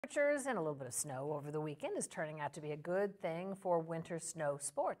Temperatures and a little bit of snow over the weekend is turning out to be a good thing for winter snow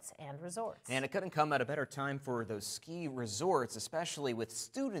sports and resorts. And it couldn't come at a better time for those ski resorts, especially with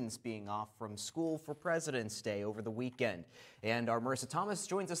students being off from school for President's Day over the weekend. And our Marissa Thomas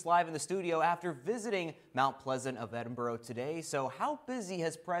joins us live in the studio after visiting Mount Pleasant of Edinburgh today. So how busy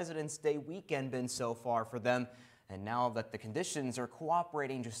has President's Day weekend been so far for them? And now that the conditions are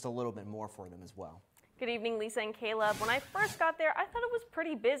cooperating just a little bit more for them as well. Good evening, Lisa and Caleb. When I first got there, I thought it was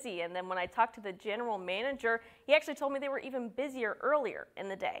pretty busy. And then when I talked to the general manager, he actually told me they were even busier earlier in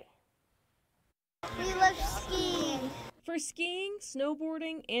the day. We love skiing. For skiing,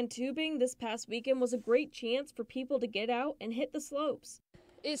 snowboarding, and tubing, this past weekend was a great chance for people to get out and hit the slopes.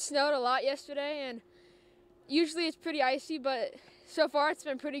 It snowed a lot yesterday, and usually it's pretty icy, but so far it's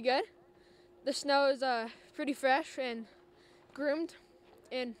been pretty good. The snow is pretty fresh and groomed,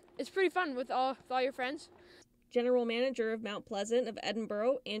 and it's pretty fun with all your friends. General Manager of Mount Pleasant of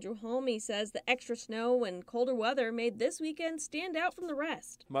Edinburgh, Andrew Halmy, says the extra snow and colder weather made this weekend stand out from the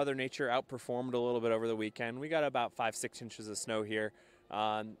rest. Mother Nature outperformed a little bit over the weekend. We got about 5-6 inches of snow here,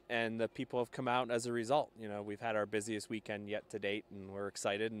 and the people have come out as a result. You know, we've had our busiest weekend yet to date, and we're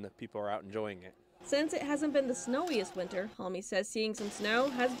excited, and the people are out enjoying it. Since it hasn't been the snowiest winter, Halmy says seeing some snow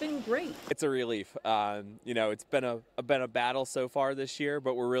has been great. It's a relief. You know, it's been a battle so far this year,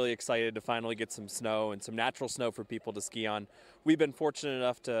 but we're really excited to finally get some snow and some natural snow for people to ski on. We've been fortunate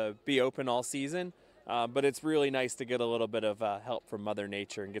enough to be open all season, but it's really nice to get a little bit of help from Mother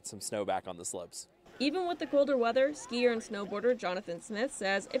Nature and get some snow back on the slopes. Even with the colder weather, skier and snowboarder Jonathan Smith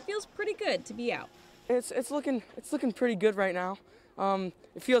says it feels pretty good to be out. It's looking pretty good right now.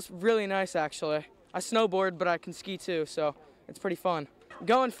 It feels really nice, actually. I snowboard, but I can ski too, so it's pretty fun.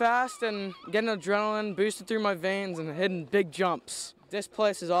 Going fast and getting adrenaline boosted through my veins and hitting big jumps. This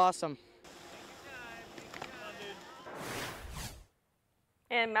place is awesome.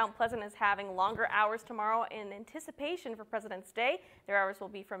 And Mount Pleasant is having longer hours tomorrow in anticipation for President's Day. Their hours will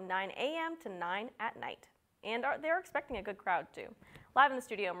be from 9 a.m. to 9 at night. And they're expecting a good crowd too. Live in the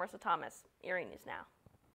studio, Marissa Thomas, Erie News Now.